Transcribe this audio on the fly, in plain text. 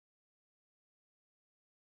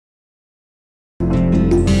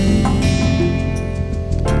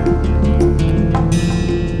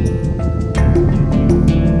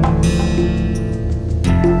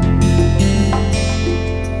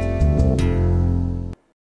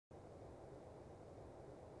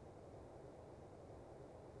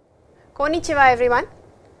Konnichiwa everyone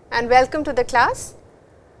and welcome to the class.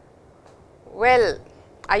 Well,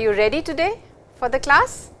 are you ready today for the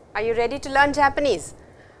class? Are you ready to learn Japanese?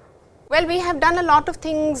 Well, we have done a lot of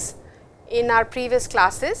things in our previous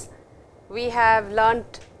classes. We have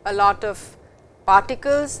learnt a lot of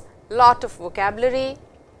particles, lot of vocabulary,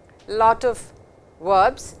 lot of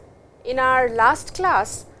verbs. In our last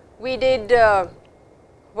class, we did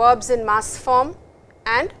verbs in mas form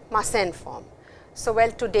and masen form. So,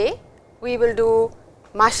 well, today we will do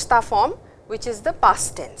mashita form, which is the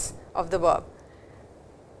past tense of the verb,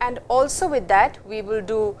 and also with that we will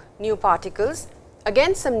do new particles,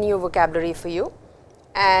 again some new vocabulary for you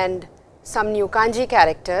and some new kanji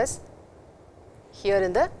characters here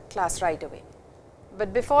in the class right away.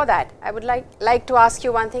 But before that, I would like to ask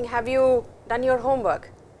you one thing. Have you done your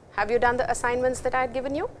homework? Have you done the assignments that I had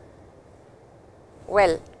given you?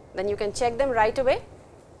 Well, then you can check them right away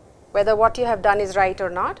whether what you have done is right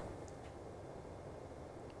or not.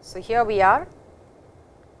 So, here we are.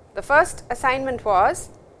 The first assignment was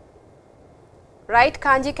write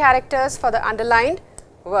kanji characters for the underlined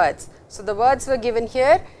words. So, the words were given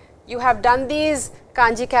here. You have done these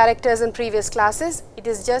kanji characters in previous classes. It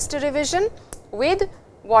is just a revision with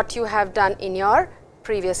what you have done in your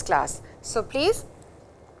previous class. So, please,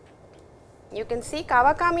 you can see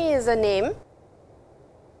Kawakami is a name,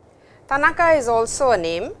 Tanaka is also a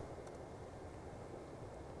name,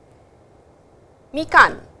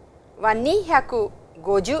 Mikan wa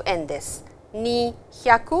 250 yen desu.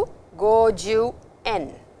 250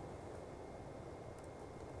 yen.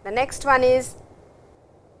 The next one is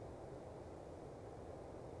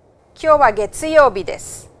Kyou wa getsuyoubi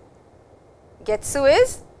desu. Getsu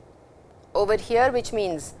is over here, which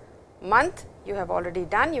means month. You have already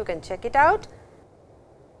done, you can check it out.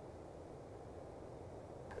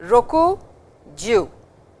 60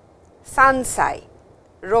 3歳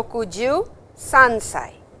 63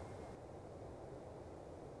歳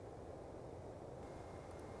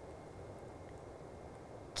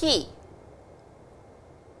き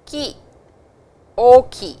大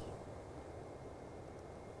きい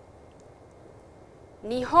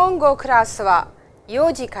日本語クラスは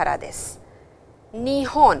4時からです。日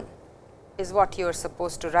本 is what you are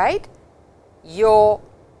supposed to write. 4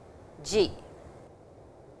時。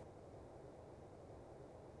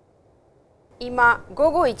今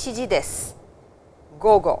午後1時です。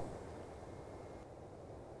午後。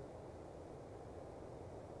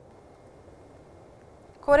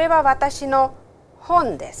これは私の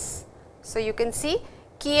本です。So, you can see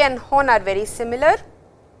ki and hon are very similar.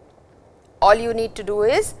 All you need to do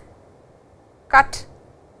is cut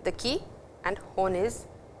the ki and hon is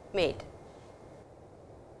made.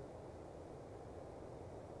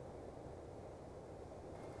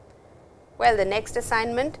 Well, the next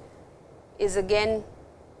assignment is again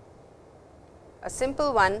a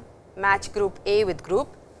simple one, match group A with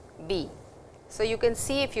group B. So, you can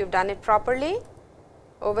see if you have done it properly.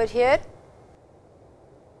 Over here,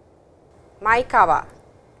 Maikawa,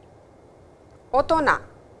 Otona.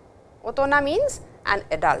 Otona means an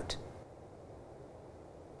adult.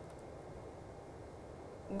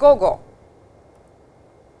 Gogo,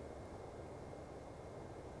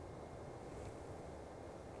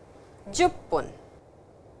 Juppun.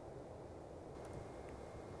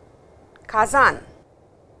 Kazan,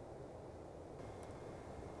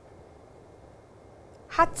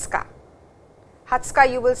 Hatsuka. Hatsuka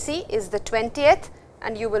you will see is the 20th,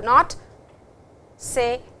 and you will not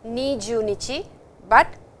say 20 nichi, but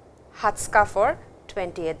Hatsuka for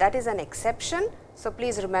 20th. That is an exception. So,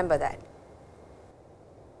 please remember that.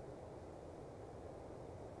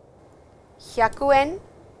 100 yen,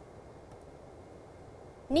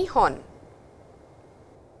 2本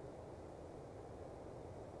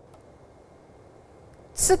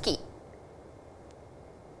月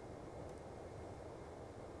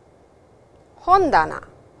Hondana.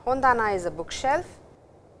 Hondana is a bookshelf.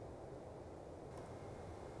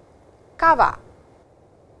 Kawa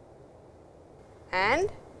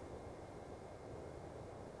and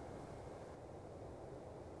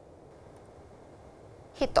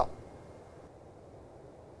Hito.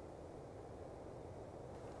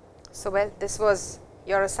 So, well, this was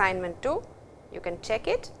your assignment too. You can check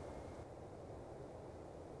it.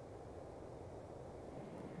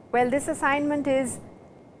 Well, this assignment is,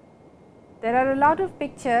 there are a lot of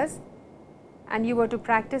pictures and you were to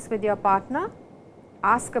practice with your partner,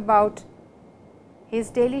 ask about his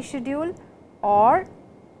daily schedule or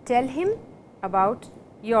tell him about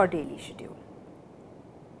your daily schedule.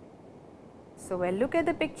 So, well, look at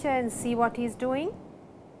the picture and see what he is doing.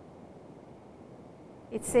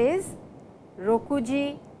 It says 6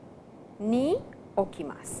 時に起き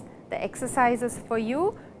ます. the exercises for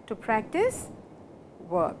you to practice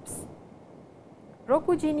verbs.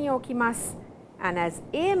 Rokuji ni okimasu, and as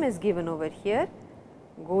AM is given over here,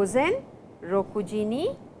 gozen rokuji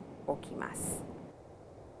ni okimasu.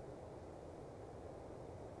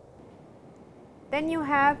 Then you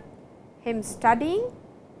have him studying.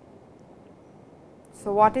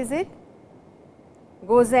 So, what is it?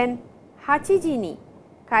 Gozen 8時に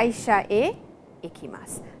会社へ行きま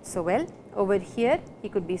す. So, well, over here he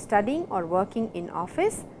could be studying or working in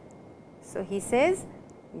office. So, he says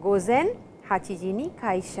午前8時に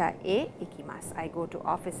会社へ行きます. I go to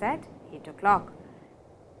office at 8 o'clock.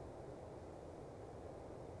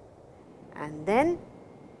 And then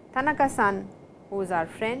Tanaka-san, who is our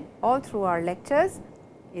friend all through our lectures,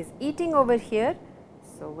 is eating over here.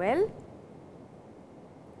 So, well,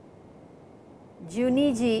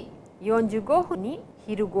 12時45分に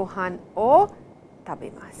昼ご飯を食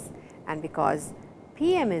べます. And because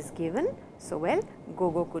PM is given, so well,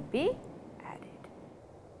 gogo could be added.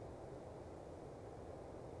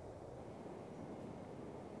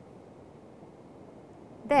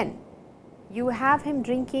 Then you have him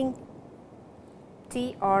drinking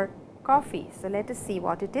tea or coffee. So, let us see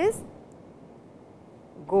what it is.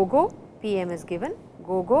 Gogo, PM is given,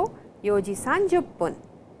 gogo 4時30分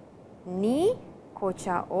に紅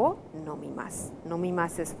茶を飲みます. 飲みま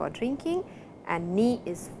す is for drinking and ni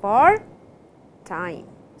is for time.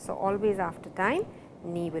 So, always after time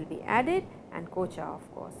ni will be added, and kocha of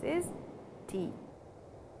course is tea.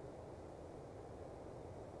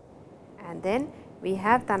 And then we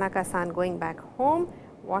have Tanaka-san going back home.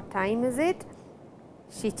 What time is it?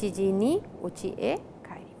 7時に家へ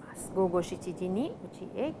帰ります. 午後7時に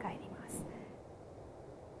家へ帰ります.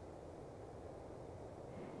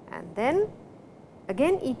 And then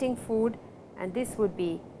again eating food, and this would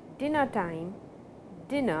be dinner time,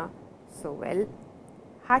 dinner. So, well,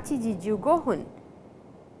 8時15分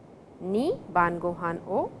に晩ご飯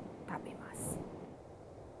を食べます.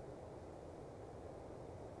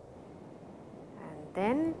 And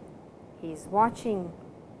then he is watching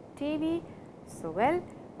TV. So, well,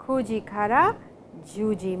 9時から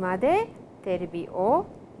10時までテレビを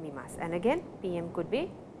見ます. And again PM could be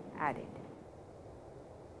added.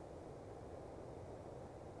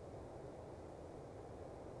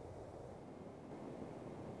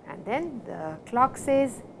 And then the clock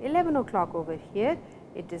says 11 o'clock over here.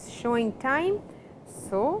 It is showing time.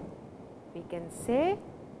 So, we can say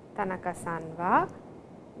Tanaka-san wa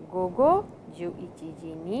午後11時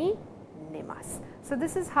に寝ます. So,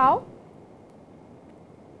 this is how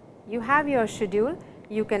you have your schedule.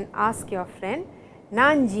 You can ask your friend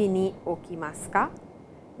何時に起きますか?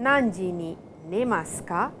 何時に寝ます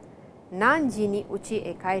か? 何時に家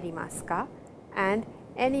へ帰りますか? And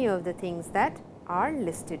any of the things that are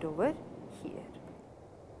listed over here.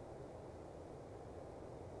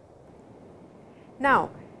 Now,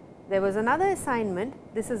 there was another assignment.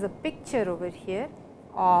 This is a picture over here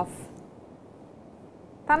of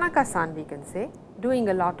Tanaka-san, we can say, doing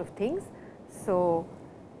a lot of things. So,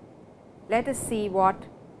 let us see what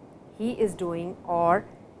he is doing, or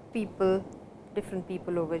people, different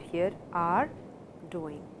people over here are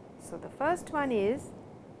doing. So, the first one is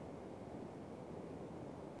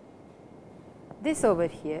this over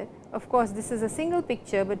here. Of course, this is a single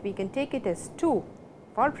picture, but we can take it as two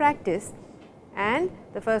for practice. And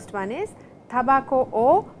the first one is tabako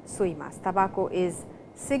o suimasu. Tobacco is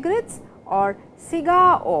cigarettes, or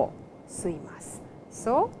cigar o suimasu.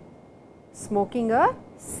 So, smoking a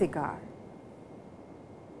cigar.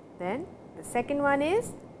 Then the second one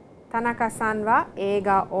is Tanaka-san wa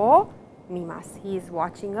eiga o mimasu. He is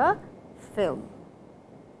watching a film.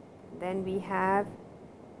 Then we have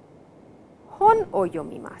hon o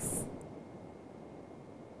yomimasu.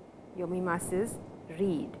 Yomimasu is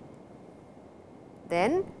read.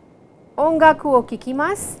 Then ongaku o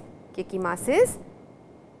kikimasu. Kikimasu is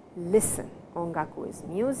listen. Ongaku is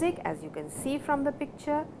music, as you can see from the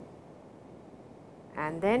picture.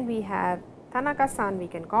 And then we have Tanaka-san, we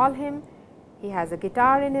can call him. He has a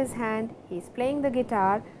guitar in his hand. He is playing the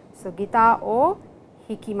guitar. So, guitar o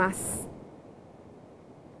hikimasu,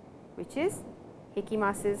 which is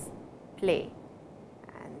hikimasu is play.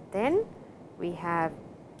 And then we have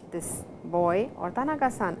this boy, or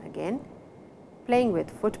Tanaka-san again, playing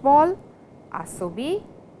with football. Asobimasu.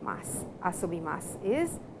 Asobimasu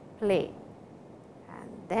is play. And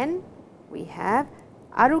then we have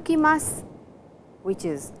arukimasu, which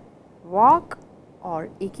is walk, or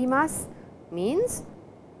ikimasu means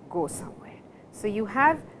go somewhere. So, you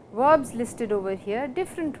have verbs listed over here,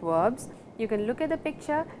 different verbs. You can look at the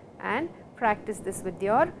picture and practice this with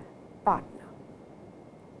your partner.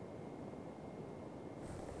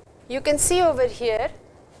 you can see over here,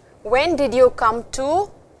 when did you come to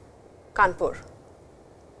Kanpur?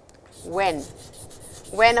 When?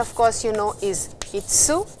 When, of course, you know is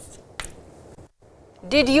Itsu.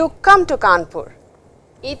 Did you come to Kanpur?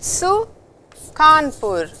 Itsu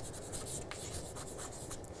Kanpur.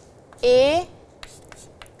 A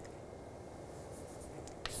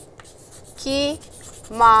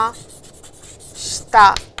kimashita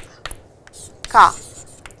ka.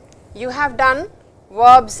 You have done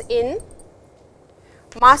verbs in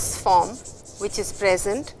mas form, which is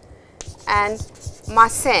present, and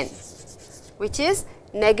masen, which is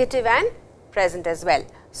negative and present as well.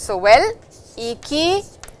 So, well, iki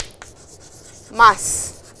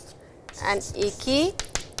mas and iki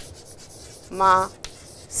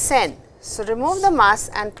masen. So, remove the mas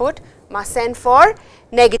and put masen for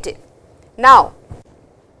negative. Now,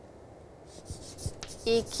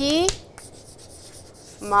 iki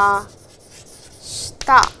mashita,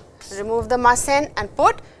 remove the masen and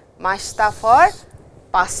put mashita for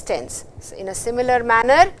past tense. So, in a similar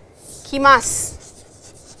manner, kimas,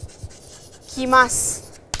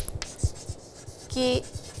 kimas,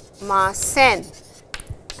 kimasen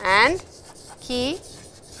and kimashita.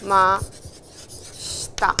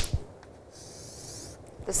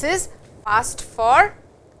 This is past for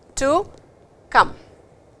to come.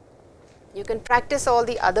 You can practice all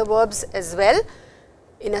the other verbs as well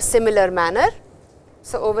in a similar manner.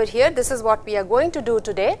 So, over here, this is what we are going to do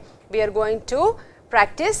today. We are going to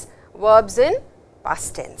practice verbs in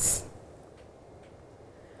past tense.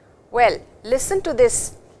 Well, listen to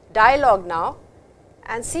this dialogue now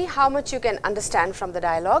and see how much you can understand from the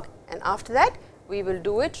dialogue, and after that we will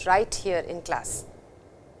do it right here in class.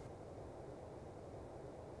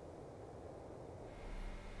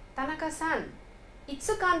 Tanaka-san,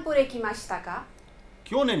 Itsu Kanpur e kimashita ka?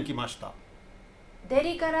 去年来ました。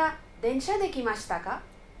 Deri kara densha de kimashita ka?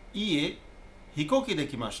 いいえ、飛行機で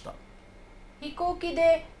来ました。 Hikouki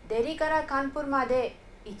de Deri kara Kanpur made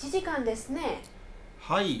 1時間ですね。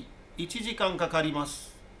はい、1時間かかりま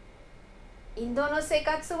す。インドの生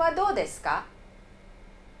活はどうですか？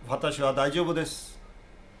私は大丈夫です。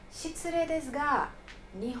失礼ですが、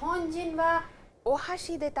日本人はお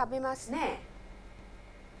箸で食べますね。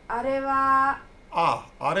あれは…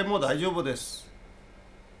あれも大丈夫です。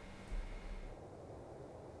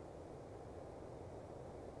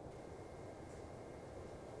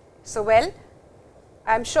So, well,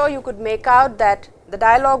 I am sure you could make out that the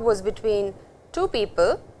dialogue was between two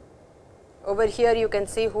people. Over here you can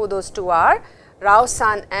see who those two are,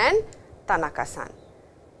 Rao-san and Tanaka-san.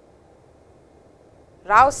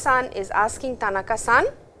 Rao-san is asking Tanaka-san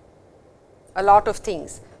a lot of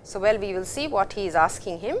things. So, well, we will see what he is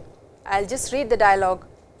asking him. I will just read the dialogue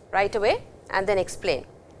right away and then explain.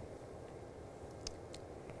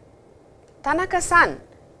 Tanaka-san,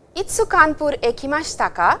 Itsu Kanpur e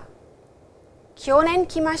kimashita ka? 去年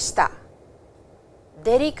来ました。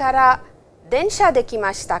デリから電車で来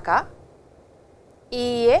ましたか？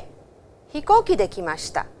いいえ、飛行機で来まし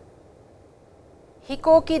た。飛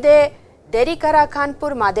行機でデリからカンプ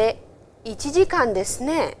ルまで1時間です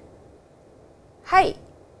ね。はい、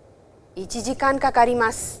1時間かかり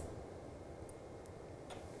ます。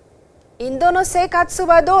インドの生活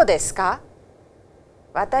はどうですか？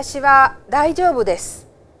私は大丈夫です。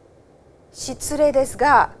失礼です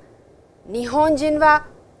が、日本人は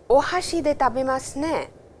お箸で食べます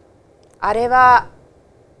ね。あれは、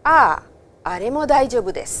あれも大丈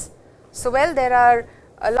夫です。So, well, there are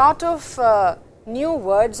a lot of new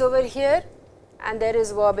words over here, and there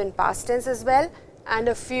is verb in past tense as well, and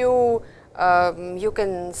a few you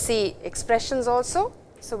can see expressions also.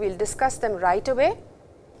 So, we will discuss them right away.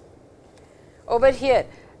 Over here,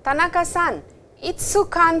 Tanaka-san, Itsu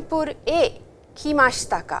Kanpur e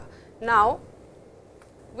kimashita ka? Now,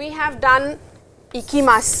 we have done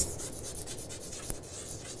ikimasu,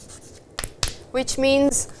 which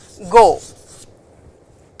means go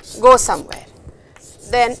somewhere.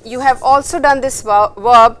 Then you have also done this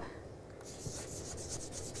verb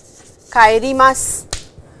kaerimasu,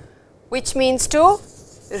 which means to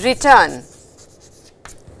return.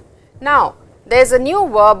 Now, there is a new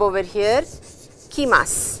verb over here,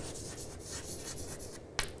 kimasu.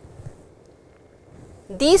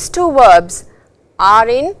 These two verbs are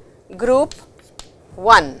in group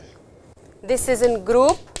 1. This is in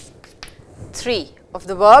group 3 of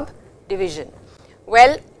the verb division.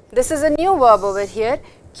 Well, this is a new verb over here,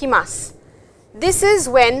 kimasu. This is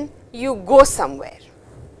when you go somewhere,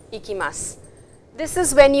 ikimasu. This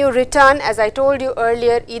is when you return, as I told you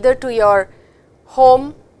earlier, either to your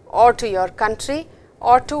home or to your country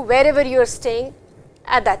or to wherever you are staying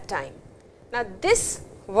at that time. Now, this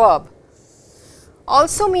verb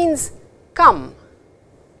also means come,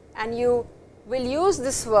 and you will use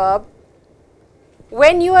this verb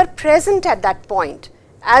when you are present at that point.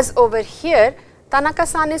 As over here,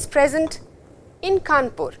 Tanaka-san is present in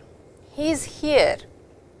Kanpur, he is here.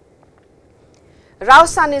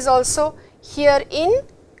 Rao-san is also here in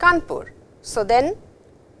Kanpur. So, then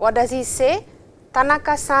what does he say?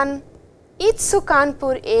 Tanaka-san Itsu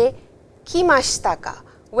Kanpur e kimashita ka?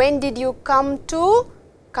 When did you come to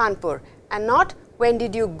Kanpur, and not when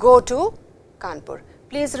did you go to Kanpur.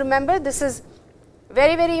 Please remember, this is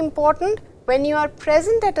very, very important. When you are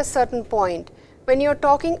present at a certain point, when you are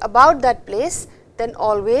talking about that place, then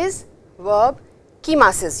always verb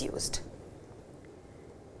kimasu is used.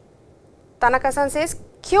 Tanaka-san says,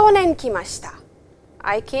 kyonen kimashita.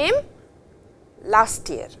 I came last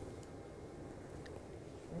year.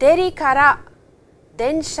 Deri kara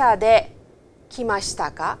densha de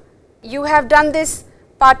kimashita ka? You have done this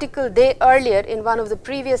particle de earlier in one of the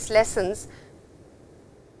previous lessons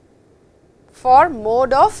for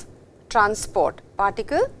mode of transport.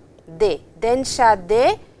 Particle de, densha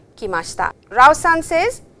de kimashita. Rao-san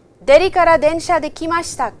says, deri kara densha de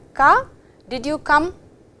kimashita ka? Did you come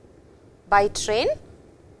by train?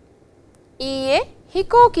 Iie,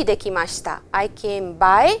 hikouki de kimashita. I came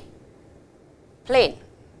by plane.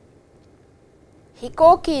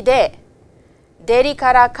 Hikouki de deri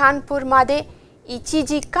kara Kanpur made 1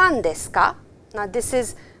 jikan desu ka? Now, this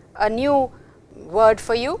is a new word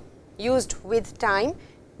for you, used with time,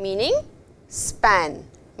 meaning span,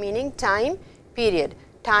 meaning time period,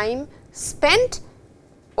 time spent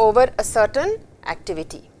over a certain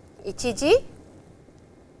activity. 1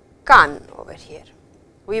 jikan over here.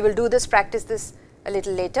 We will do this, practice this a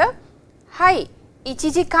little later. Hai, 1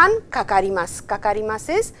 jikan kakarimasu.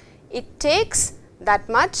 Kakarimasu is it takes that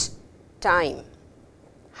much time.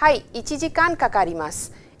 Hai, 1 jikan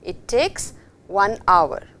kakarimasu. It takes 1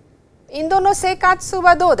 hour. Indo no seikatsu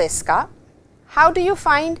wa dou desu ka? How do you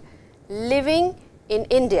find living in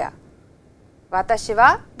India? Watashi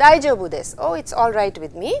wa daijoubu desu. Oh, it's all right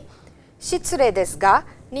with me. Shitsurei desu ga,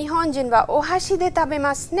 Nihonjin wa ohashi de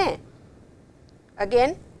tabemasu ne.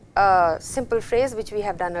 Again, a simple phrase which we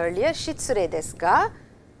have done earlier. Shitsurei desu ga,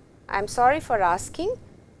 I am sorry for asking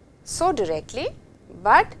so directly,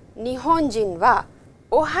 but Nihonjin wa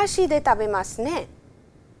ohashi de tabemasu ne.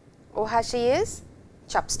 Ohashi is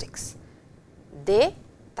chopsticks. De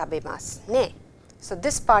tabemasu ne. So,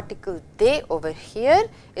 this particle de over here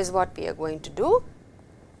is what we are going to do.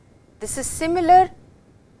 This is similar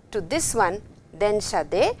to this one, densha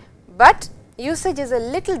de, but usage is a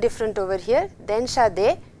little different over here. Densha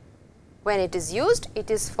de, when it is used,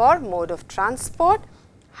 it is for mode of transport.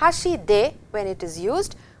 Hashi de, when it is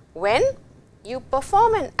used, when you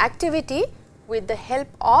perform an activity with the help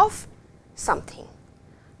of something.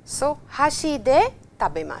 So, hashi de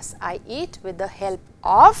tabemasu. I eat with the help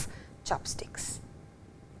of chopsticks.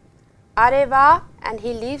 Are wa, and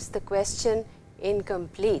he leaves the question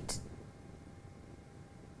incomplete.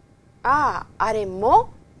 Ah, are mo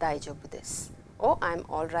daijoubu desu. Oh, I am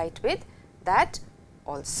all right with that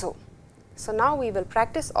also. So, now we will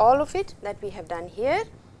practice all of it that we have done here.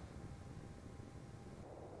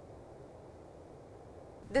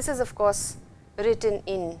 This is of course written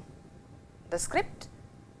in the script,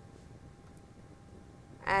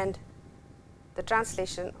 and the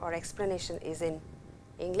translation or explanation is in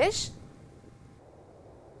English.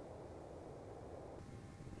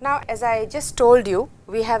 Now, as I just told you,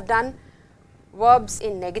 we have done verbs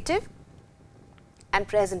in negative and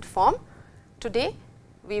present form. Today,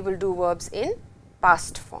 we will do verbs in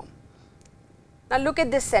past form. Now, look at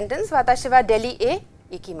this sentence, watashi wa Delhi e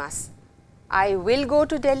ikimasu. I will go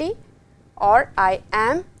to Delhi, or I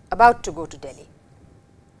am about to go to Delhi.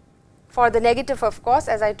 For the negative, of course,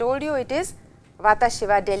 as I told you, it is watashi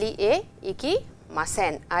wa Delhi e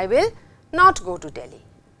ikimasen. I will not go to Delhi.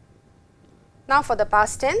 Now, for the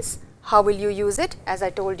past tense, how will you use it? As I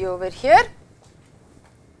told you over here,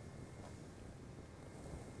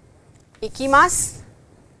 ikimasu,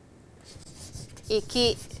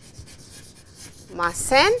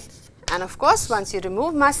 ikimasen, and of course, once you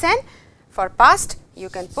remove masen, for past you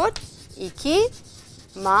can put ikimashita.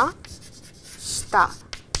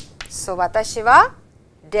 So, watashi wa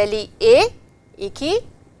Delhi e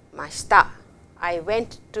ikimashita. I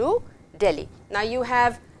went to Delhi. Now, you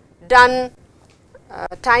have done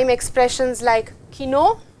time expressions like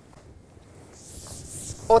kino,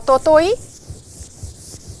 ototoi,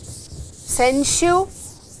 senshu,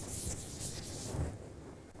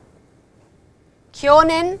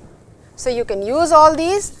 kyonen. So, you can use all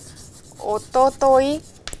these, ototoi,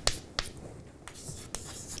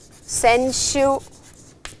 senshu,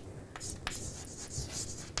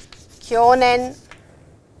 kyonen,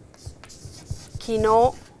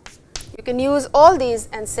 kino. You can use all these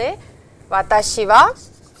and say watashi wa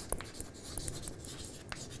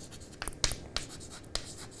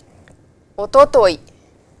ototoi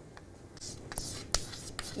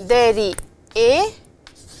deri e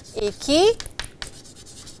ikimashita.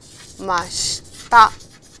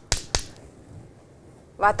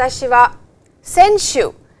 Watashi wa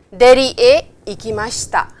senshu deri e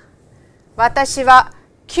ikimashita. Watashi wa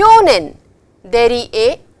kyonen deri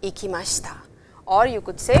e ikimashita. Or you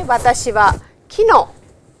could say watashi wa kino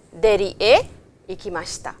deri e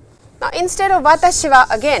ikimashita. Now instead of watashi wa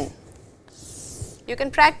again, you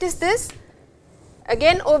can practice this.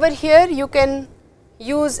 Again over here you can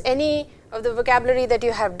use any of the vocabulary that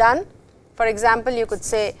you have done. For example, you could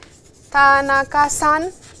say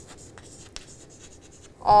Tanaka-san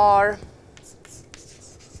or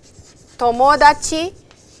Tomodachi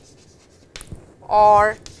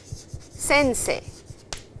or Sensei.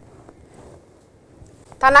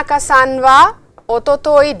 Tanaka-san wa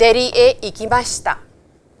ototoi deri e ikimashita.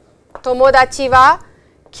 Tomodachi wa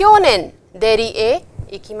kyonen deri e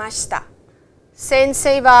ikimashita.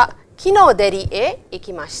 Sensei wa kino deri e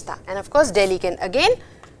ikimashita. And of course, Delhi can again,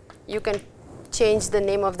 you can change the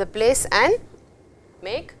name of the place and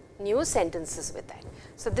make new sentences with that.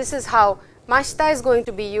 So this is how mashita is going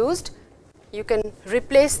to be used. You can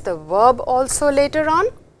replace the verb also later on.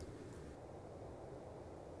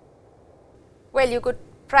 Well, you could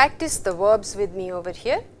practice the verbs with me over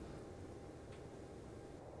here.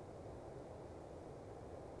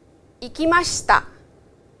 Ikimashita,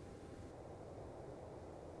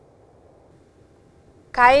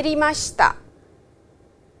 kairimashita,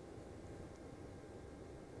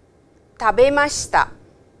 tabemashita,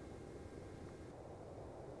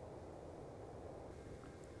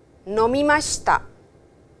 nomimashita,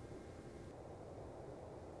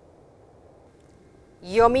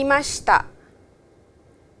 yomimashita,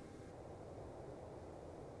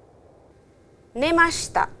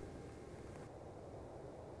 nemashita,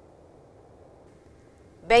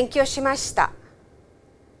 benkyou shimashita.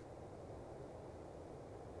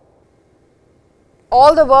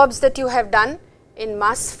 All the verbs that you have done in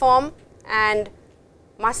mas form and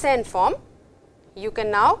masen form, you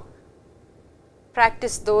can now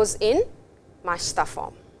practice those in mashita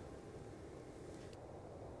form.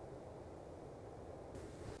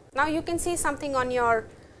 Now you can see something on your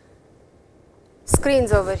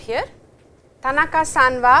screens over here.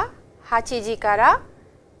 Tanaka-san wa 8 ji kara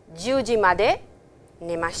 10 ji made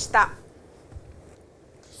nemashita.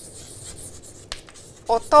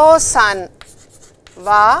 Otou-san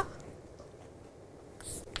wa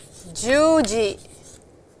 10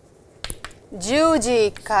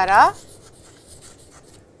 ji kara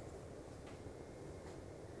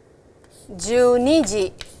 12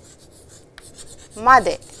 ji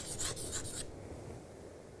made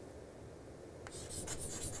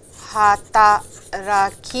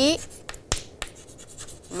hataraki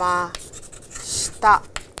mashita.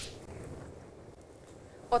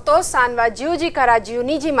 Otou-san wa 10 ji kara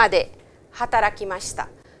 12 ji made hatarakimashita.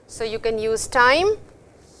 So you can use time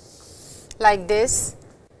like this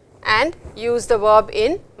and use the verb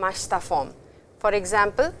in mashita form. For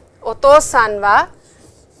example, Otou-san wa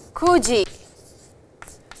 9 ji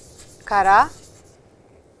kara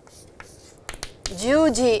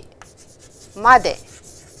 10 ji made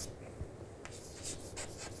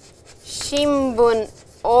shinbun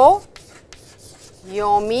o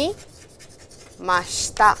yomimashita.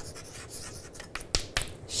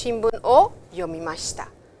 Shinbun o yomimashita.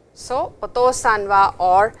 So, Otou-san wa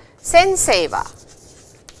or sensei wa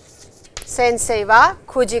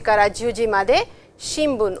 9 ji kara 10 ji made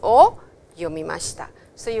shinbun o yomimashita.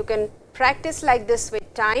 So, you can practice like this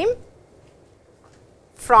with time.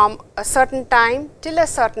 From a certain time till a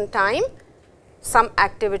certain time, some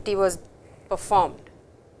activity was performed.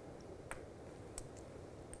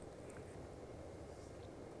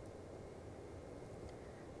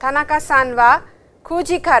 Tanaka-san wa 9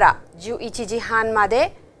 ji kara 11 ji han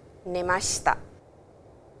made nemashita.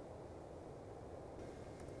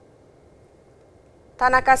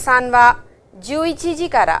 Tanaka-san wa 11 ji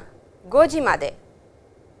kara 5 ji made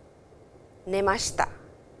nemashita.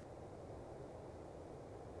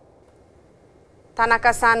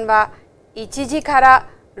 Tanaka-san wa 1 ji kara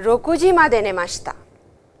 6 ji made nemashita.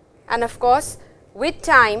 And of course, with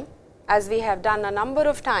time, as we have done a number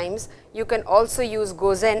of times, you can also use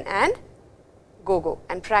gozen and gogo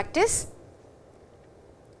and practice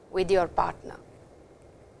with your partner.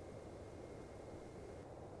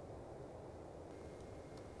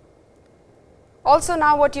 Also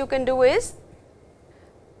now what you can do is,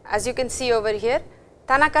 as you can see over here,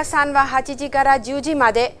 Tanaka-san wa 8時から10時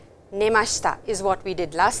まで寝ました is what we did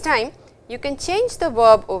last time. You can change the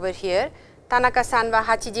verb over here. Tanaka-san wa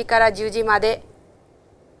 8時から10時まで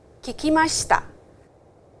聞きました。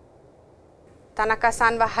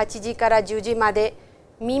Tanaka-san wa 8時から10時まで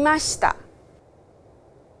見ました。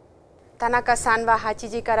Tanaka-san wa 8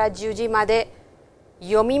時から10時まで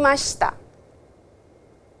読みました。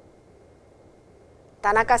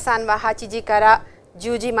Tanaka-san wa 8時から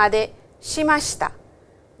10時までしました。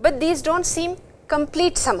But these don't seem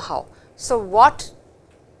complete somehow. So what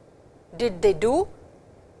did they do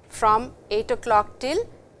from 8 o'clock till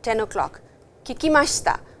 10 o'clock? 聞きまし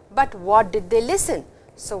た。But what did they listen?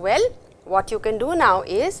 So well, what you can do now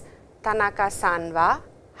is Tanaka-san wa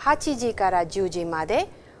 8時から10時まで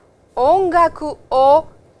音楽を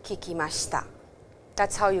聞きました。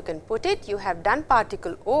That's how you can put it. You have done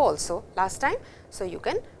particle O also last time, so you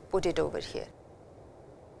can put it over here.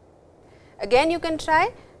 Again you can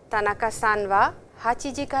try. Tanaka-san wa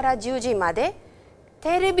 8時から10時まで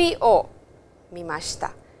テレビを見まし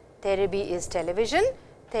た。テレビ is television.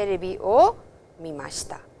 テレビを見まし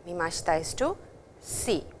た。見ました is to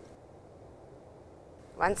see.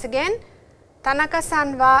 Once again,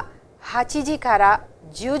 Tanaka-san wa 8時から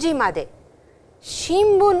10時まで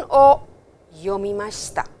新聞を読みま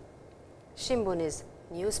した。新聞 is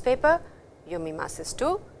newspaper. 読みます is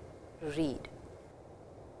to read.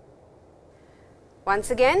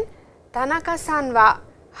 Once again, 田中さんは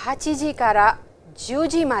8時から10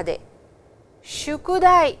時まで宿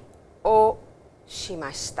題をし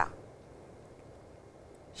ました。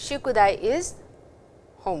宿題 is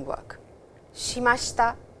homework. しまし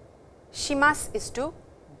た。します is to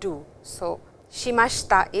do. So, しまし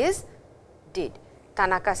た is did. 田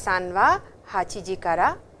中さんは8時か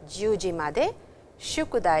ら10時まで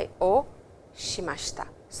宿題をしました。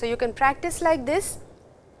So, you can practice like this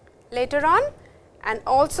later on. And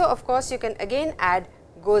also, of course, you can again add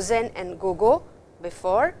gozen and gogo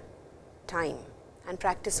before time and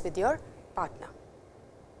practice with your partner.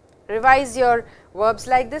 Revise your verbs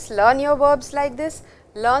like this, learn your verbs like this,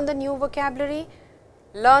 learn the new vocabulary,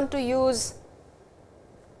 learn to use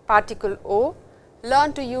particle O,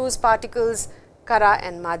 learn to use particles kara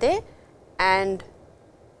and made and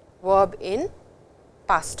verb in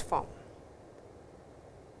past form.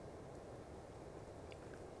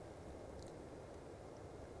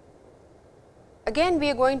 Again, we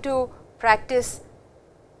are going to practice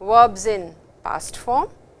verbs in past form.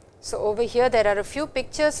 So, over here there are a few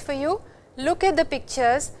pictures for you. Look at the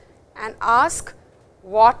pictures and ask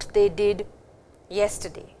what they did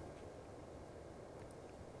yesterday.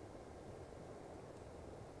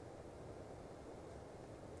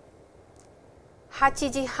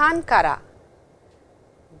 Hachi han kara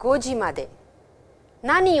 5時まで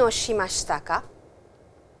何をしましたか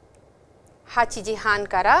 ?8 時半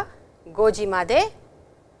から5時まで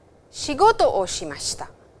仕事をしました。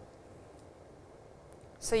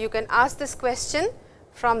So, you can ask this question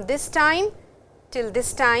from this time till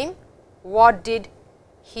this time, what did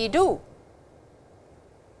he do?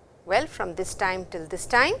 Well, from this time till this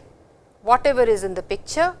time, whatever is in the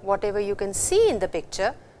picture, whatever you can see in the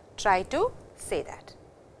picture, try to say that.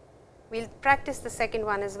 We will practice the second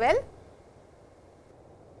one as well.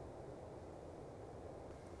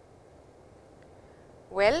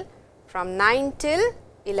 Well, from 9 till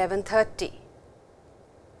 11:30.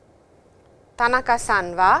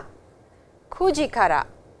 Tanaka-san は9時から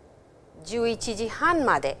11時半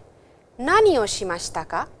まで何をしました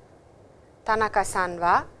か Tanaka-san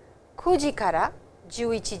は9時から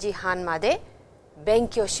11時半まで勉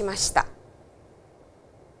強しました。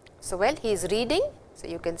So, well, he is reading. So,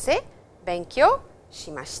 you can say 勉強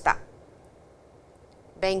しました。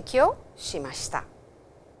勉強しました。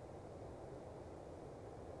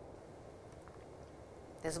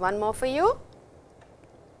There's one more for you.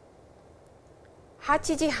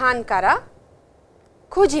 8時半から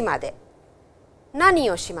9時まで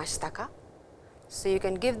何をしましたか So, you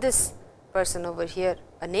can give this person over here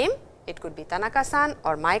a name. It could be Tanaka-san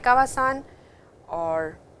or Maekawa-san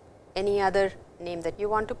or any other name that you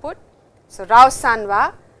want to put. So, Rao-san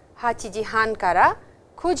は8時半から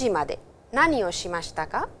9時まで何をしました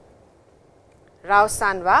か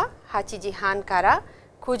Rao-san は8時半から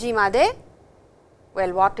9時まで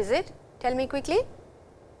Well, what is it? Tell me quickly.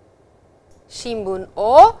 新聞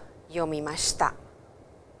を読みました。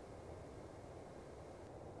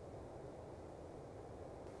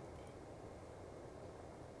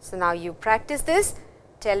So, now you practice this.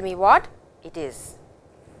 Tell me what it is.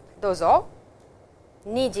 どうぞ。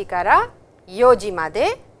2時から4時ま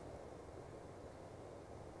で。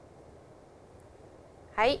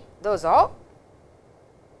はい、どうぞ。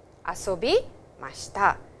遊びまし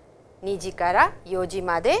た。2時から4時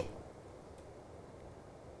まで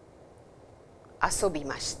遊び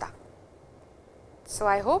ました。So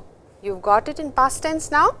I hope you've got it in past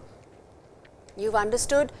tense now. You've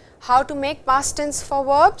understood how to make past tense for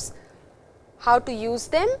verbs, how to use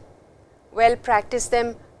them. Well, practice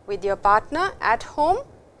them with your partner at home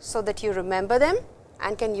so that you remember them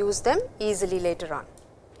and can use them easily later on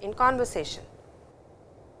in conversation.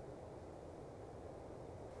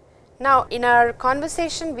 Now, in our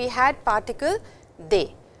conversation we had particle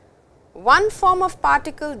they. One form of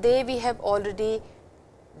particle they we have already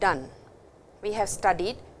done, we have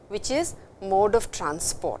studied, which is mode of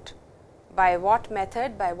transport. By what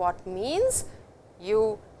method, by what means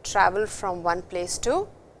you travel from one place to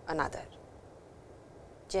another.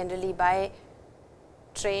 Generally by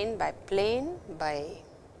train, by plane, by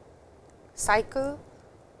cycle,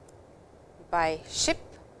 by ship,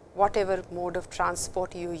 whatever mode of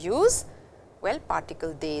transport you use, well,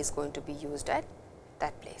 particle they is going to be used at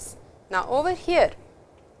that place. Now, over here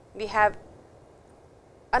we have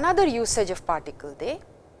another usage of particle they,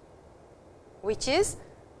 which is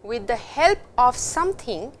with the help of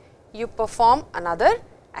something you perform another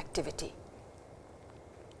activity,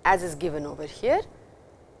 as is given over here.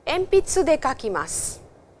 Enpitsu de kakimasu,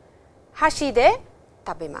 hashi de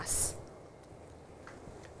tabemasu.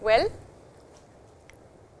 Well,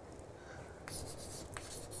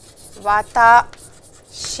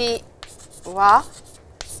 watashi wa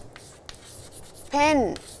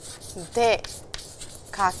pen de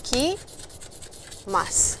kakimasu.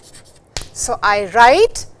 So, I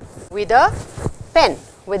write with a pen,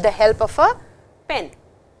 with the help of a pen.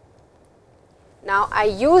 Now, I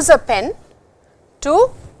use a pen to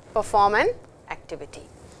perform an activity.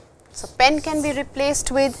 So, pen can be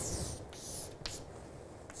replaced with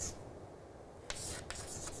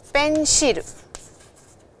penshiru,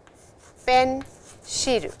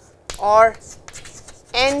 penshiru or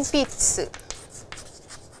enpitsu.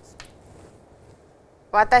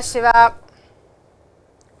 Watashi wa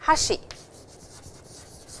hashi,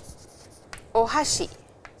 ohashi,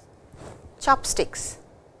 chopsticks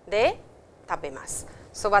de tabemasu.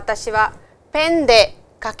 So, watashi wa pen de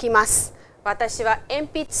kakimasu. Watashi wa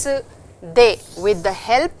enpitsu de, with the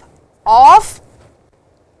help of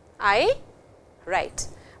I write.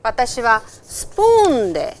 Watashi wa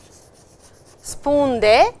spoon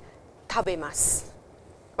de tabemasu.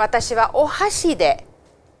 Watashi wa ohashi de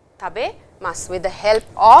tabemasu. With the help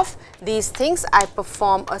of these things I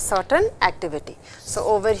perform a certain activity. So,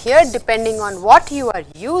 over here depending on what you are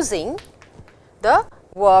using, the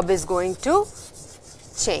verb is going to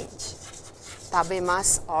change.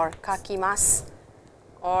 Tabemasu or kakimasu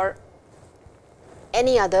or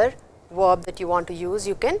any other verb that you want to use,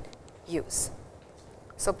 you can use.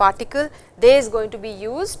 So, particle they is going to be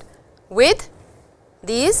used with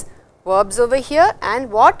these verbs over here and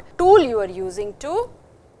what tool you are using to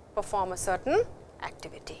perform a certain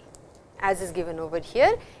activity, as is given over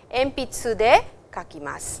here. Enpitsu de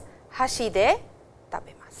kakimasu, hashi de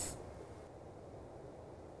tabemasu.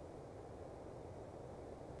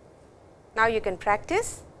 Now, you can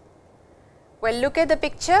practice. Well, look at the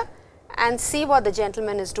picture and see what the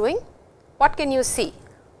gentleman is doing. What can you see?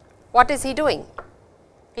 What is he doing?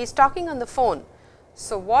 He is talking on the phone.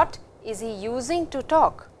 So, what is he using to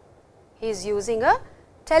talk? He is using a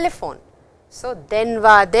telephone. So,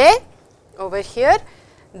 denwa de over here,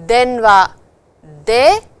 denwa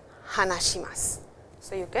de hanashimasu.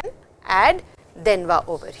 So, you can add denwa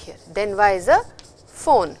over here. Denwa is a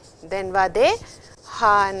phone. Denwa de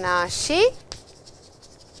hanashimasu.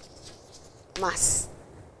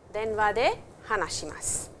 Denwa de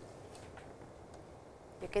hanashimasu.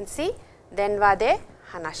 You can see denwa de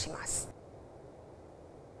hanashimasu.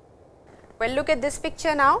 Well, look at this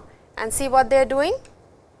picture now and see what they are doing.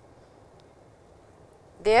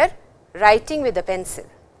 They are writing with a pencil.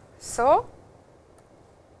 So,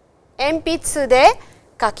 enpitsu de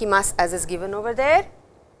kakimasu, as is given over there.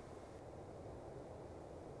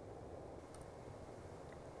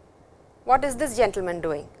 What is this gentleman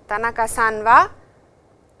doing? Tanaka-san wa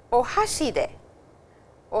ohashi de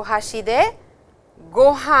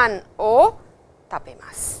gohan o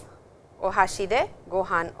tabemasu. Ohashi de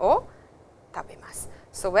gohan o tabemasu.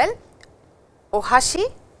 So, well,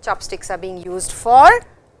 ohashi, chopsticks, are being used for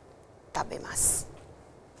tabemasu.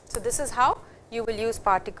 So, this is how you will use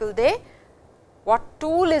particle de, what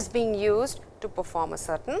tool is being used to perform a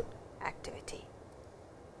certain activity.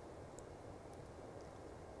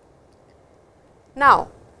 Now,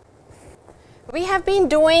 we have been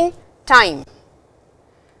doing time,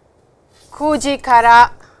 9時か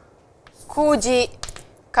ら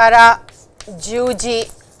10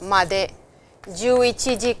時まで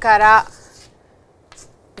11時から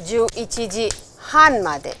11時半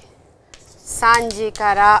まで、3時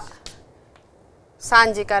から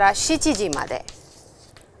7時まで、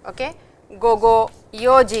okay? 午後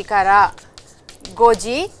4時から5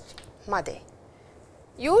時まで。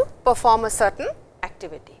You perform a certain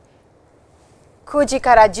activity. 9時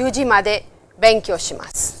から10時まで勉強しま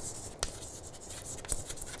す。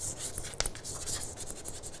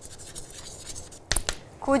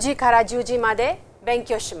9時から10時まで勉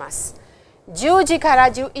強します。10時か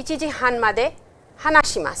ら11時半まで話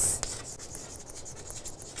します。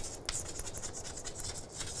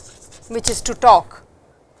which is to talk.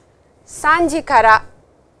 3時から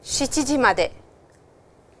7時まで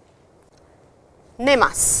寝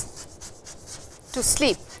ます。to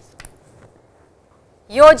sleep.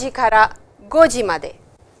 4時から5時まで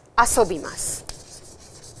遊びます。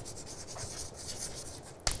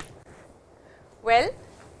Well,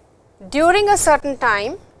 during a certain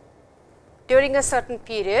time, during a certain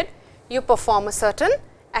period, you perform a certain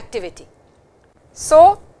activity.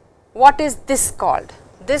 So, what is this called?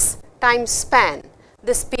 This time span,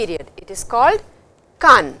 this period, it is called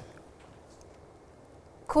kan.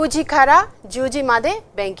 9時から10時まで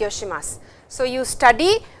勉強します。So, you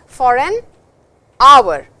study for an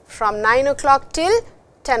hour from 9 o'clock till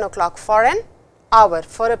 10 o'clock for an hour,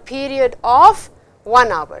 for a period of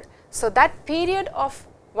 1 hour. So, that period of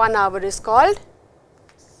 1 hour is called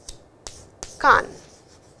kan.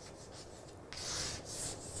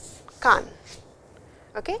 Kan.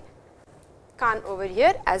 Okay? Kan over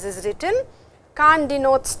here as is written. Kan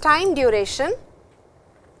denotes time duration.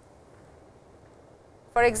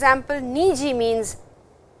 For example, niji means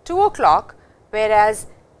 2 o'clock, whereas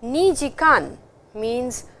niji kan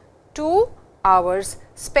means 2 hours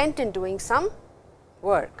spent in doing some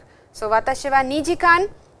work. So, watashi wa 2時間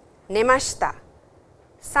寝ました。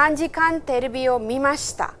3時間テレビを見ま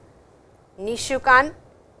した。2週間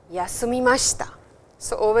休みました。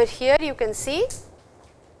So, over here you can see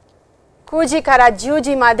 9時から10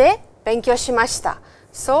時まで勉強しました。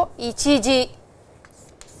So, 1時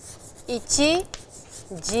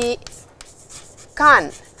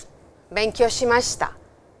間勉強しました。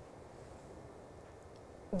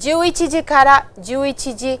11時から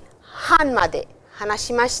11時半まで話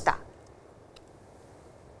しました。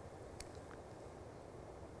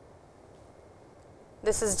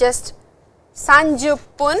This is just 30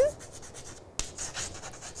分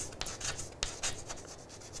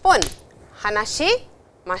話し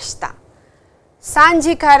ました。3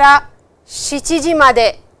時から7時ま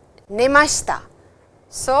で寝ました。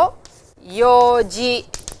So, 4時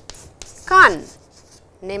間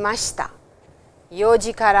寝ました。4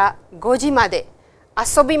時から5時まで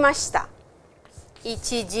遊びました。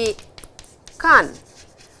1時間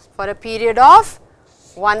for a period of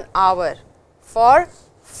 1 hour, for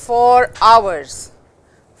 4 hours,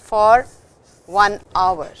 for 1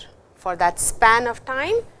 hour. For that span of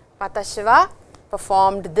time, watashi wa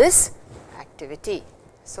performed this activity.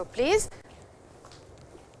 So, please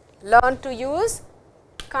learn to use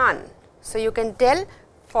kan. So, you can tell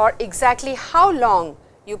for exactly how long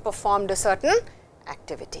you performed a certain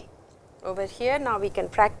activity. Over here, now we can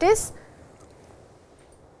practice.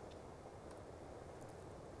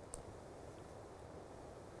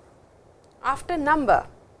 After number,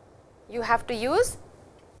 you have to use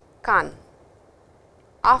kan.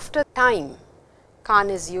 After time, kan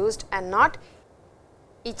is used and not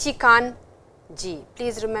ichi kan ji.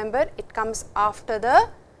 Please remember, it comes after the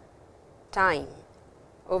time.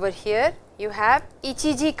 Over here, you have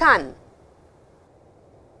ichi ji kan,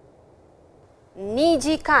 ni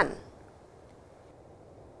ji kan,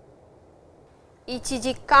 ichi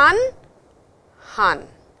ji kan han,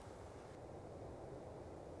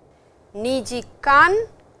 ni ji kan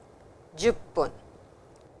 10分、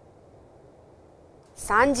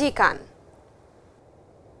3時間、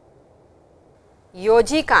4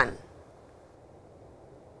時間、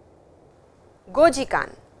5時間、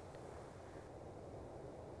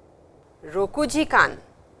6時間、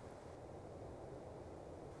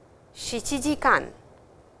7時間、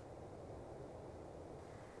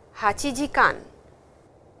8時間、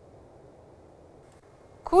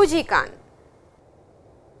9時間、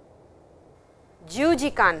10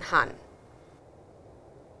時間半。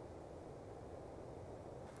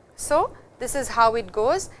So, this is how it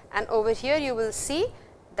goes, and over here you will see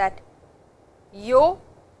that yo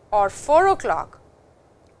or 4 o'clock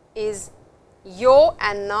is yo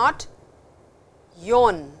and not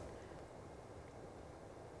yon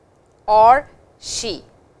or she.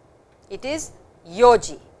 It is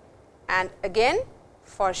yoji, and again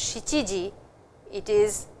for shichiji it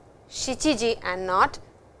is shichiji and not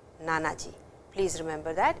nanaji. Please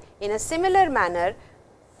remember that. In a similar manner,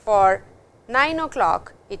 for 9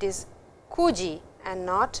 o'clock, it is kuji and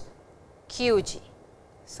not kyuji.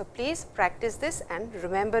 So, please practice this and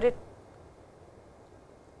remember it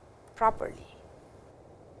properly.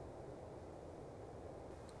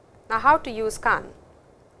 Now, how to use kan?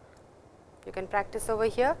 You can practice over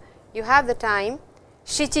here. You have the time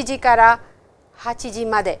 7時から8時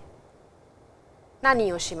まで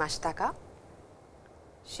何をしましたか?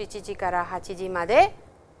 7時から8時まで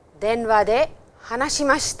電話で話し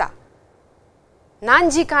ました。何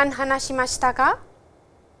時間話しましたか?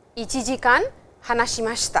 1時間話し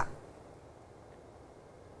ました。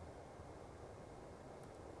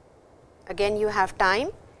Again, you have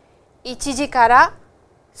time 1時から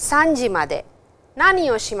3時まで何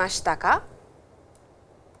をしましたか?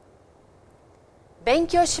 勉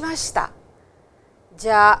強しました。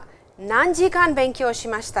じゃあ何時間勉強し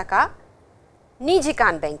ましたか? 2時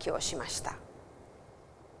間勉強しました。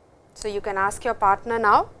So you can ask your partner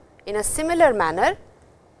now in a similar manner.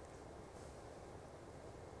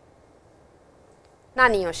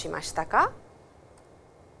 何をしましたか?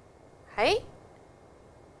 はい。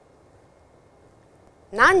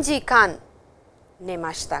何時間寝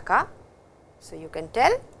ましたか? So you can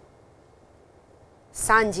tell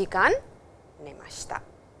 3時間寝ました。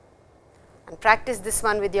And practice this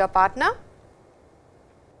one with your partner.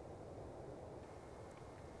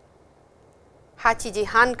 8時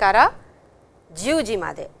半から10時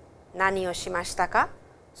まで何をしましたか?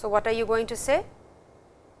 So what are you going to say?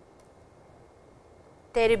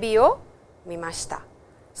 テレビを見ました。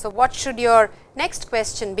So what should your next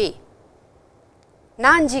question be?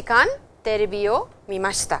 何時間テレビを見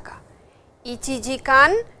ましたか? 1時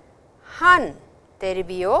間半テレ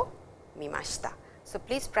ビを見ました。So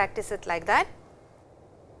please practice it like that.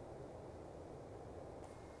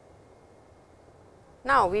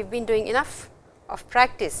 Now we've been doing enough of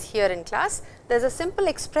practice here in class. There's a simple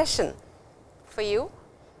expression for you.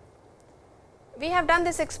 We have done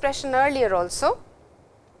this expression earlier also.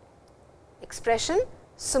 Expression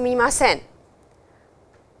sumimasen.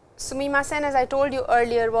 Sumimasen, as I told you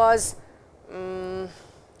earlier, was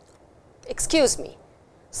excuse me.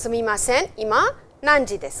 Sumimasen, ima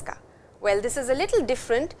nanji desu ka? Well, this is a little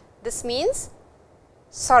different. This means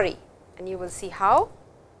sorry, and you will see how.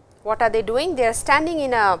 What are they doing? They are standing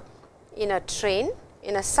in a train,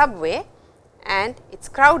 in a subway, and it's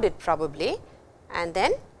crowded probably, and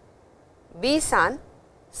then B-san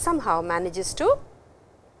somehow manages to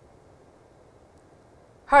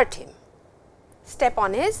hurt him, step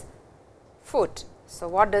on his foot. So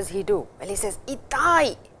what does he do? Well, he says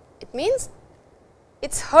itai. It means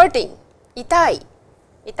it's hurting. Itai.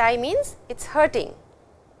 Itai means it's hurting.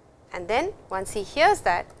 And then once he hears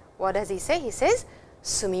that, what does he say? He says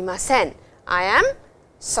sumimasen, I am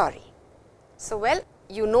sorry. So, well,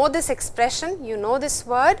 you know this expression, you know this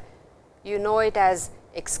word, you know it as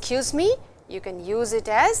excuse me, you can use it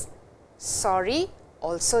as sorry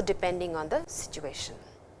also depending on the situation.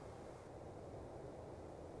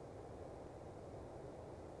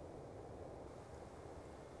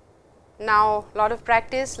 Now, lot of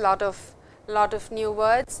practice, lot of new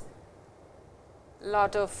words,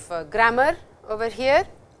 lot of grammar over here.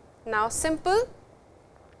 Now, simple,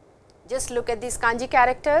 just look at these kanji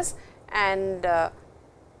characters and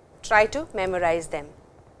try to memorize them.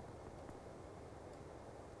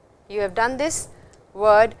 You have done this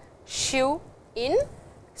word shu in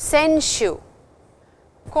senshu,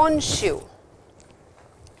 konshu,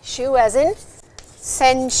 shu as in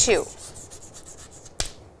senshu,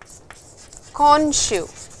 konshu,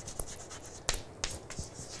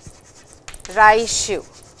 raishu.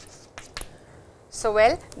 So,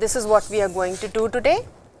 well, this is what we are going to do today.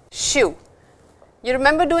 Shu. You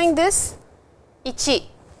remember doing this?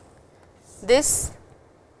 Ichi. This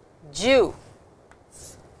ju.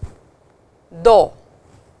 Do.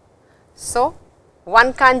 So,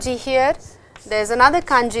 one kanji here, there is another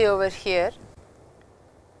kanji over here.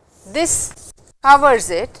 This covers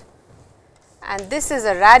it, and this is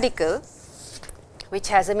a radical which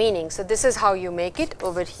has a meaning. So, this is how you make it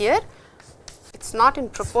over here. It is not in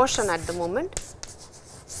proportion at the moment,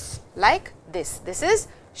 like this. This is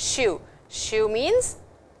shu. Shu means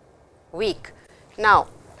weak. Now,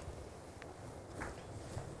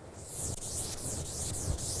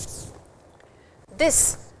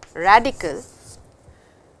 this radical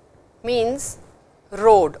means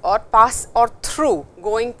road or pass or through,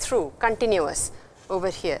 going through, continuous over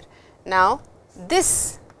here. Now,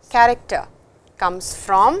 this character comes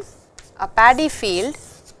from a paddy field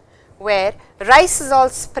where rice is all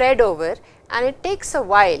spread over, and it takes a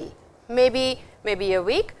while, maybe a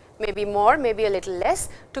week, maybe more, maybe a little less,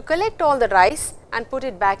 to collect all the rice and put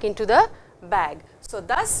it back into the bag. So,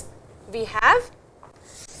 thus we have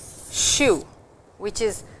shu, which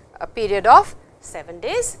is a period of 7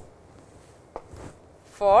 days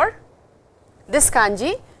for this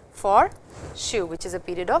kanji for shu, which is a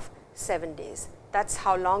period of 7 days. That is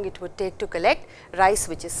how long it would take to collect rice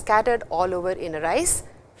which is scattered all over in a rice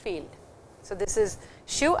field. So, this is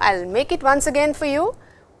shu. I will make it once again for you.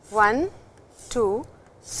 1, 2,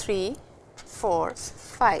 3, 4,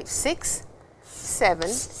 5, 6,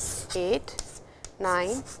 7, 8,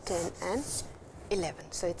 9, 10 and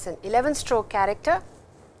 11. So, it is an 11 stroke character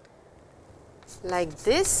like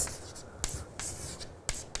this,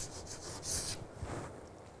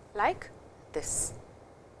 like this.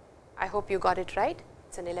 I hope you got it right.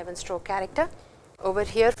 It is an 11 stroke character. Over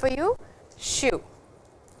here for you, shu.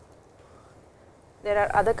 There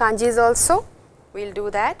are other kanjis also, we will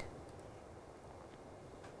do that.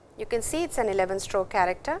 You can see it is an 11 stroke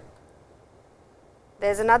character.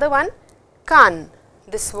 There is another one, kan.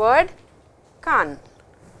 This word kan,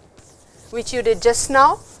 which you did just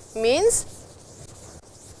now, means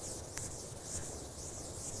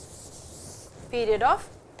period of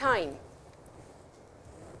time.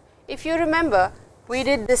 If you remember, we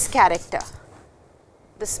did this character,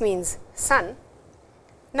 this means sun.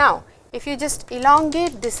 Now, if you just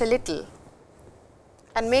elongate this a little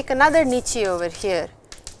and make another nichi over here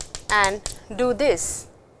and do this,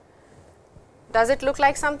 does it look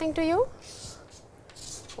like something to you?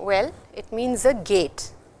 Well, it means a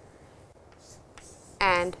gate,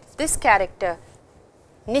 and this character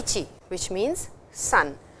nichi, which means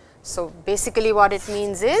sun. So, basically what it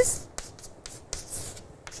means is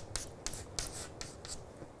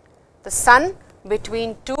the sun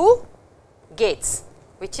between two gates,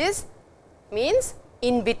 which is means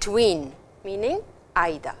in between, meaning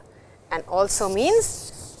either, and also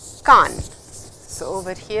means kan. So,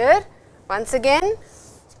 over here once again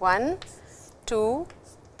 1, 2,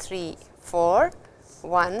 3, 4,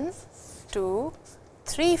 1, 2,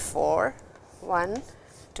 3, 4, 1,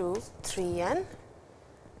 2, 3 and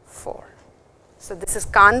 4. So, this is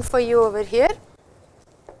kan for you over here.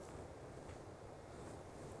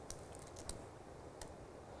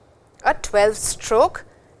 A 12 stroke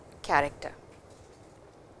character.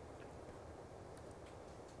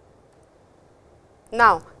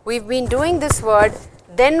 Now, we have been doing this word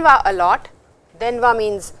denwa a lot. Denwa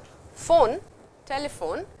means phone,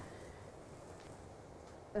 telephone.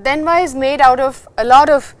 Denwa is made out of a lot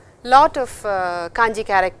of kanji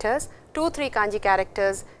characters, 2-3 kanji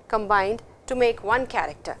characters combined to make one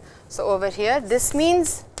character. So, over here this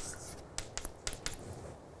means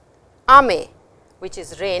ame, which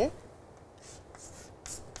is rain.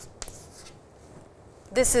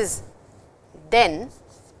 This is den.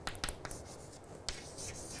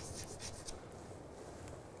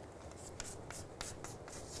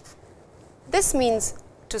 This means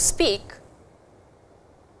to speak,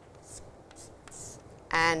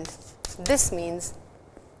 and this means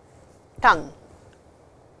tongue.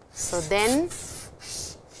 So, then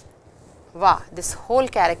wa, this whole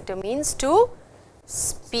character means to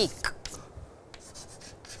speak.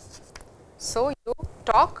 So, you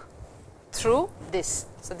talk through this.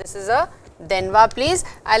 So, this is a denwa. Please,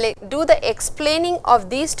 I will do the explaining of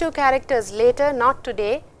these two characters later, not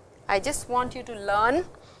today. I just want you to learn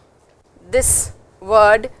this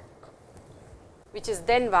word, which is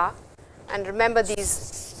denwa, and remember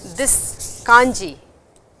this kanji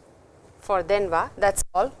for denwa. That is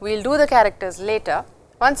all. We will do the characters later.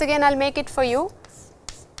 Once again, I will make it for you.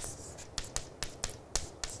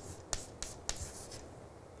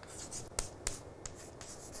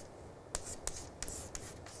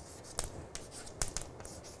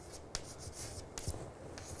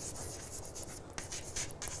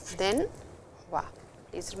 Then wa.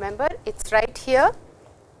 Please remember, it is right here.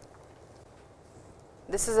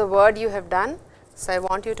 This is a word you have done. So, I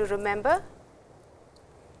want you to remember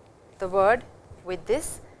the word with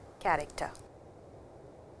this character.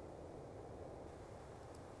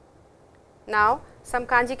 Now, some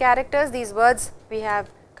kanji characters, these words we have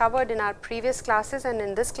covered in our previous classes and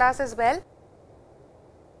in this class as well.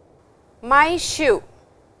 Maishu,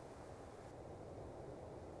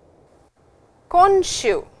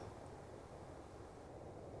 konshu,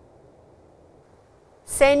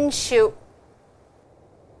 senshu,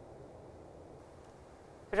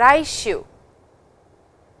 raishu,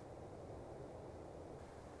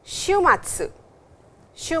 shumatsu.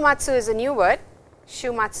 Shumatsu is a new word.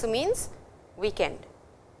 Shumatsu means weekend.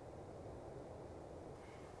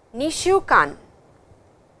 Nishukan,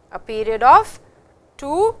 a period of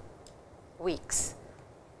 2 weeks.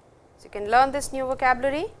 So, you can learn this new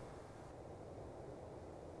vocabulary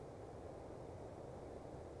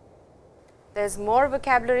There is more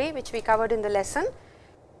vocabulary which we covered in the lesson.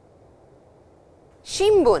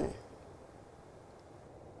 Shimbun,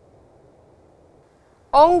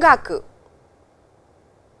 ongaku,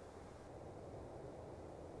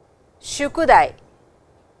 shukudai,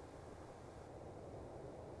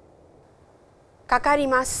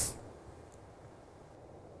 kakarimasu,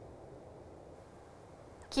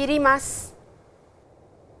 kirimasu,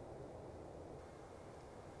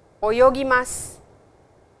 oyogimasu,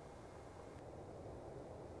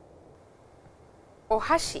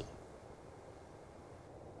 ohashi,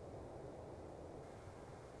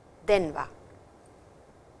 denwa.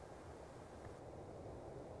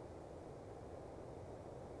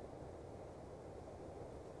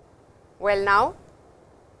 Well, now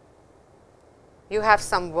you have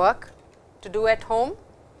some work to do at home.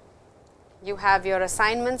 You have your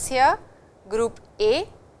assignments here, group A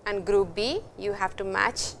and group B. You have to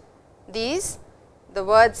match these. The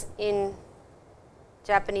words in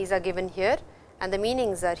Japanese are given here and the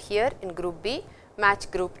meanings are here in group B. Match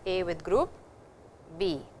group A with group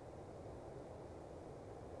B.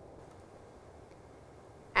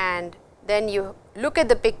 And then you look at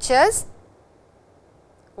the pictures.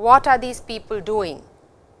 What are these people doing?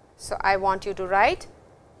 So, I want you to write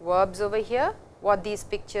verbs over here, what these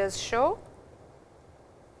pictures show.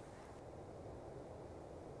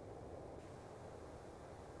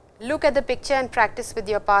 Look at the picture and practice with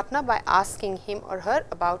your partner by asking him or her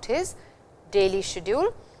about his daily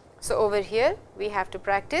schedule. So, over here we have to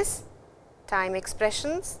practice time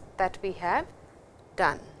expressions that we have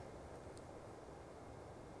done.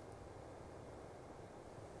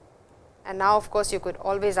 And now, of course, you could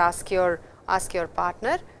always ask your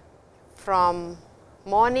partner from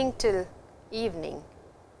morning till evening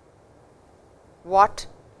what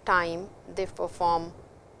time they perform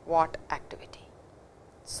what activity.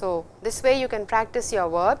 So, this way you can practice your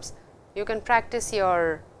verbs, you can practice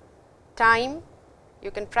your time,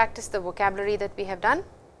 you can practice the vocabulary that we have done,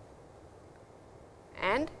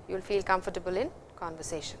 and you will feel comfortable in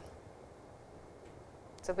conversation.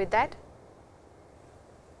 So, with that,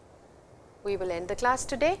 we will end the class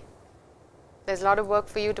today. There is a lot of work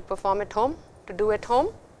for you to perform at home, to do at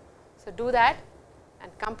home. So, do that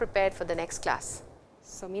and come prepared for the next class.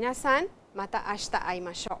 So, minasan, mata ashita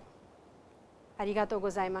aimashou. Arigatou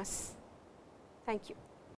gozaimasu. Thank you.